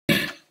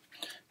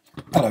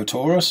Hello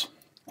Taurus,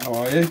 how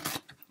are you?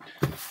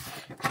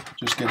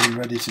 Just getting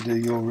ready to do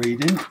your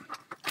reading.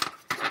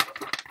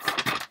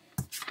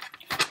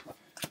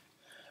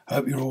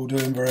 Hope you're all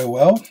doing very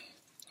well.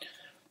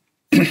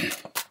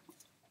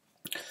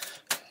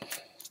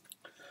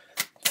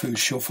 Few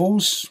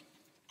shuffles.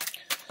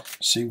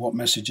 See what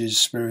messages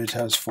Spirit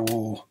has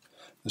for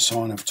the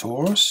sign of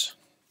Taurus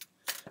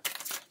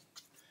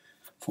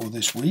for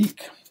this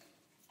week.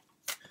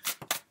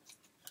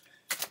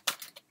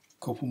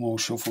 Couple more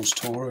shuffles,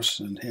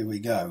 Taurus, and here we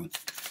go.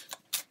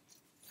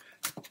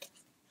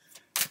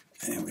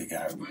 Here we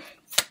go.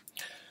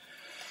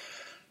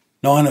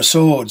 Nine of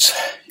Swords.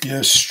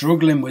 You're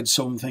struggling with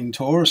something,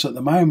 Taurus, at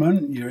the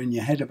moment. You're in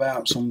your head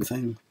about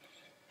something.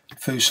 A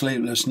few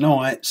sleepless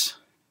nights.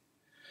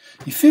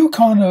 You feel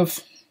kind of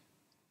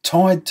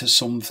tied to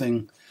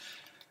something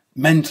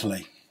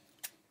mentally.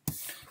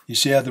 You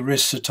see how the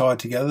wrists are tied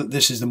together?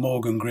 This is the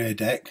Morgan Greer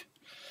deck.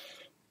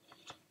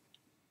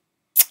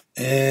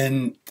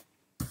 In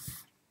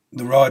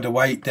the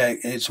Rider-Waite deck,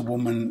 it's a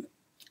woman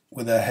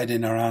with her head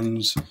in her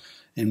hands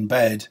in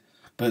bed,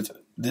 but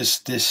this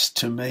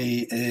to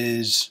me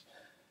is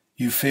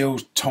you feel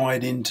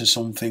tied into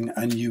something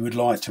and you would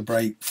like to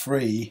break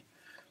free.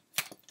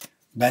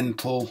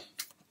 Mental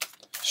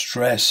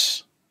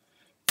stress.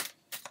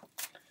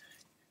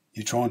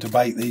 You're trying to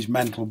break these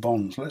mental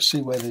bonds. Let's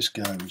see where this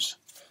goes.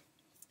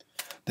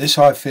 This,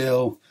 I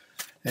feel,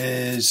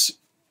 is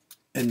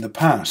in the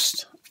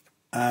past,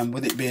 and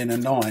with it being a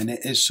 9,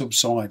 it is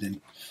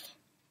subsiding.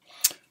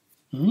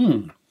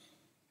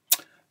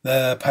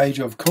 The Page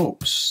of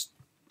Cups.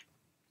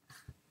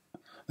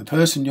 The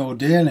person you're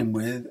dealing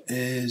with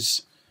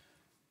is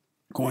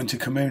going to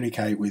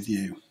communicate with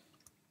you.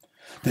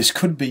 This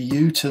could be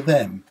you to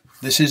them.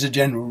 This is a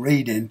general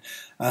reading,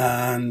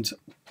 and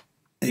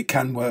it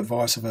can work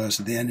vice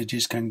versa. The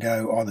energies can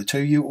go either to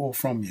you or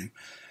from you.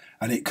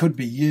 And it could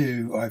be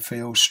you, I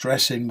feel,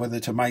 stressing whether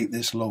to make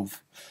this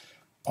love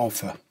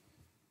offer.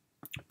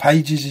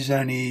 Pages is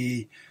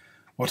only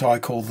what I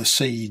call the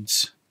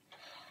seeds.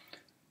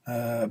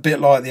 A bit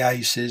like the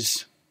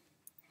aces.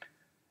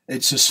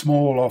 It's a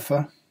small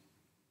offer.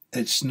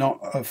 It's not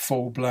a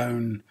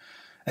full-blown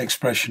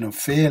expression of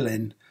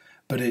feeling,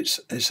 but it's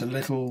a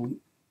little,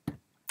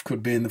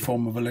 could be in the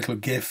form of a little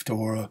gift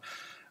or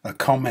a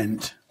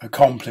comment, a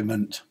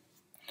compliment.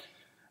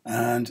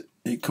 And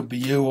it could be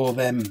you or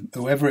them,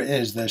 whoever it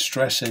is, they're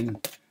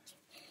stressing.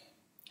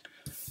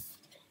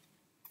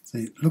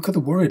 See, look at the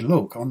worried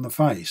look on the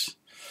face.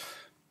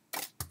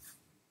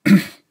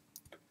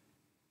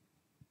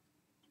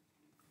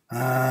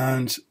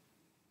 And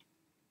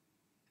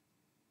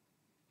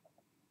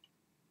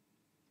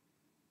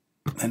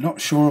they're not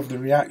sure of the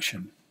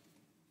reaction.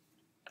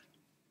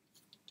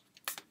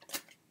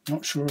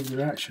 Not sure of the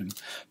reaction.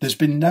 There's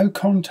been no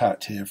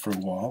contact here for a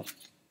while.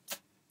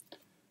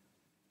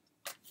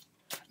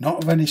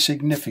 Not of any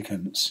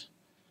significance.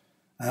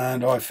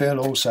 And I feel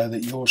also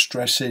that you're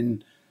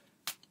stressing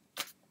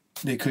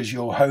because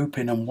you're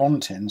hoping and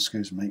wanting,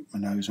 excuse me, my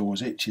nose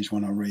always itches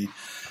when I read.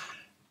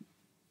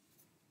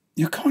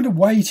 You're kind of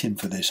waiting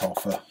for this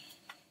offer.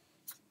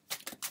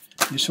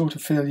 You sort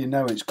of feel you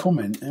know it's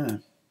coming, yeah.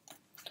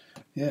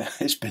 Yeah,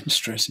 it's been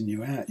stressing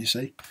you out, you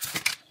see.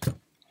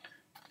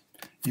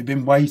 You've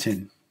been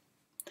waiting.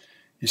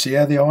 You see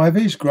how the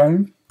ivy's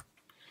grown?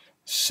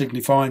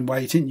 Signifying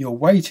waiting. You're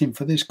waiting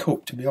for this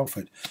cup to be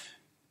offered.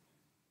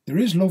 There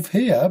is love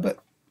here,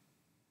 but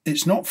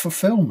it's not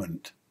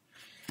fulfillment.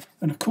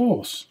 And of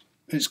course,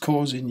 it's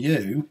causing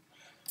you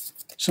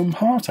some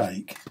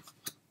heartache.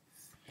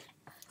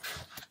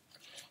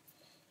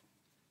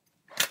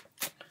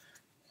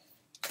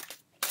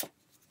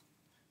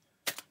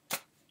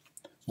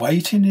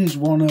 Waiting is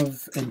one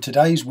of, in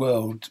today's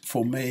world,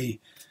 for me,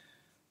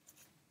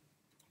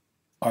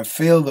 I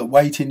feel that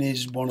waiting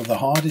is one of the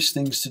hardest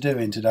things to do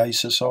in today's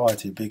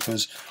society,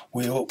 because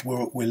we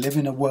live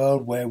in a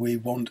world where we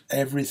want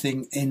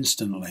everything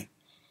instantly.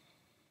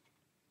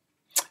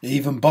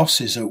 Even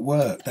bosses at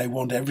work, they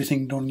want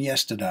everything done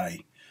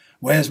yesterday.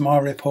 Where's my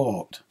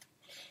report?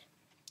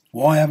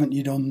 Why haven't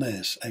you done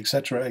this?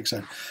 Etc.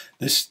 etc.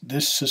 This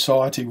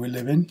society we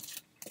live in,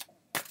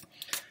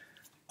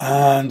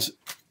 and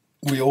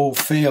we all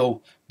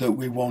feel that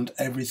we want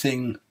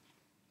everything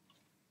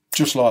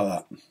just like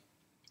that.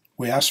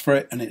 We ask for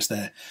it and it's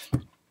there.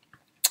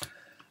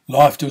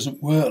 Life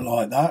doesn't work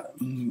like that.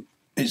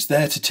 It's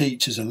there to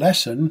teach us a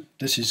lesson.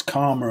 This is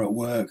karma at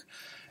work,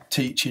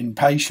 teaching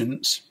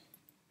patience.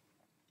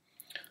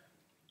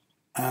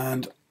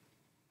 And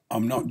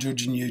I'm not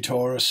judging you,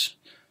 Taurus.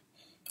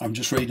 I'm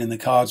just reading the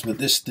cards, but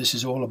this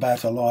is all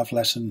about a life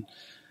lesson,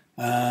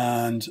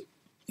 and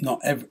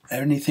not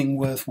anything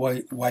worth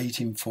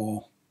waiting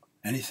for.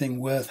 Anything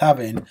worth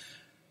having,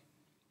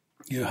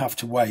 you have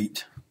to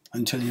wait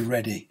until you're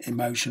ready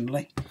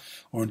emotionally,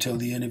 or until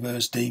the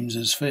universe deems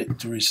us fit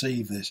to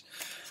receive this.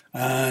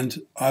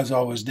 And as I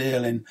was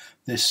dealing,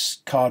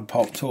 this card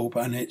popped up,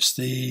 and it's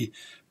the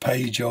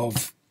Page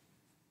of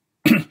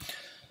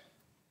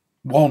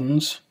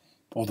Wands,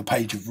 or the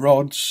Page of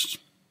Rods.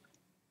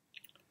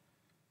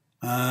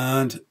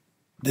 And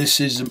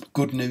This is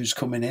good news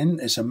coming in.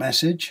 It's a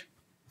message.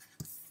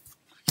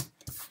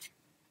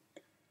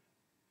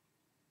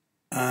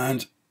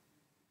 And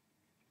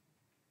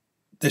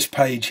this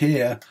page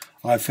here,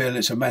 I feel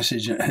it's a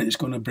message, and it's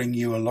going to bring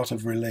you a lot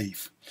of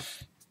relief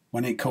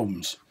when it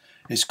comes.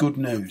 It's good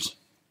news.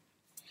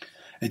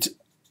 It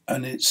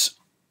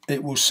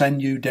will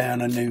send you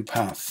down a new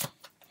path.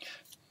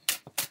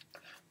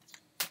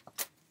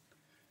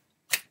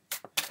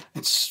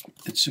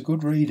 It's a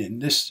good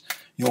reading.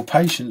 Your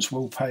patience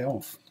will pay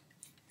off.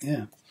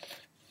 Yeah.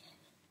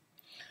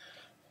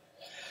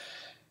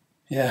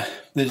 Yeah,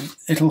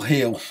 it'll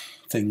heal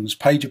things.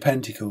 Page of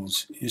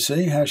Pentacles. You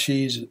see how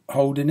she's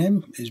holding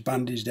him, his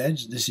bandaged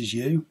head. This is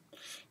you.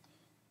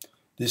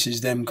 This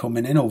is them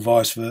coming in, or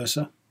vice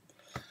versa.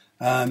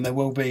 And there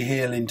will be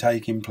healing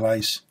taking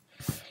place.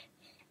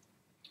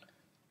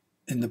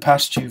 In the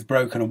past, you've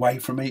broken away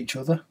from each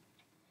other,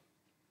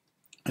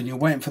 and you're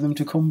waiting for them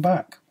to come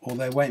back, or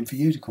they're waiting for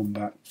you to come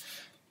back.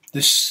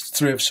 This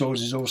Three of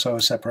Swords is also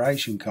a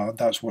separation card.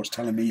 That's what's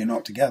telling me you're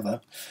not together.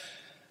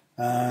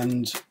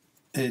 And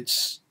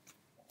this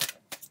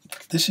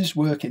is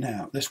working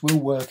out. This will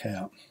work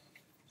out.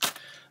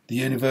 The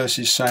universe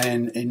is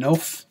saying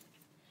enough.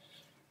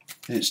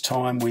 It's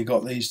time we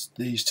got these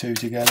two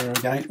together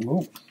again.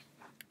 Whoa.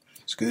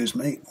 Excuse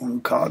me,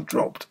 one card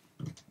dropped.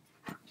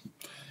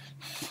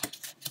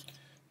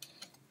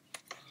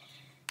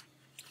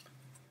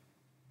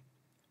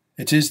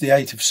 It is the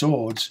Eight of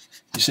Swords.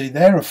 You see,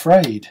 they're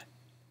afraid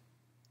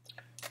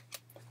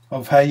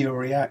of how you're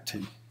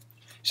reacting.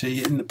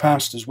 See, in the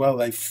past as well,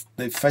 they've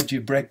fed you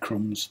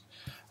breadcrumbs.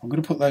 I'm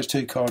going to put those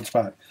two cards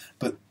back,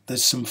 but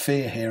there's some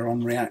fear here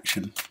on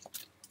reaction.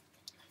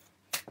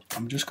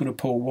 I'm just going to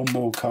pull one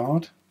more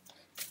card.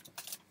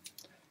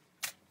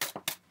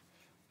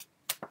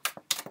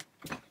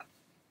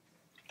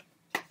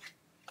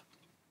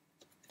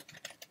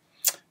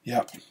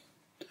 Yep.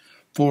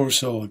 Four of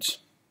Swords.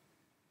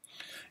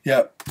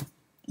 Yep.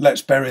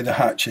 Let's bury the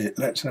hatchet.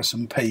 Let's have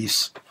some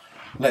peace.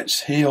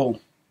 Let's heal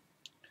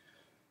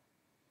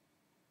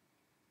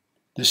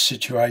this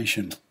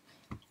situation.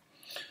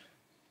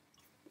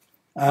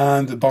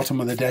 And the bottom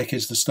of the deck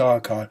is the Star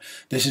card.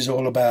 This is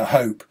all about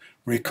hope,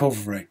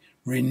 recovery,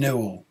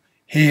 renewal,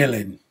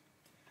 healing.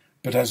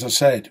 But as I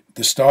said,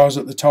 the stars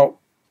at the top,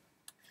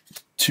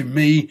 to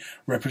me,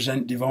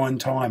 represent divine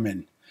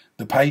timing.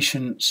 The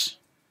patience.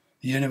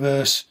 The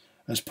universe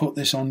has put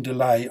this on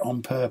delay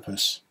on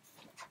purpose.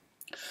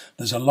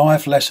 There's a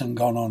life lesson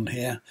gone on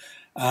here,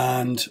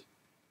 and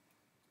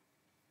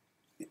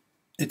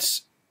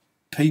it's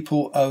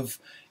people have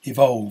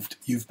evolved.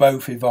 You've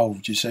both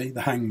evolved, you see,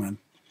 the Hangman.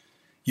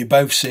 You're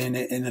both seeing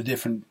it in a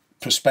different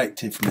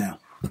perspective now.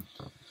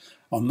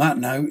 On that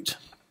note,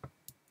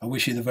 I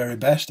wish you the very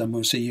best, and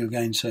we'll see you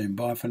again soon.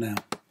 Bye for now.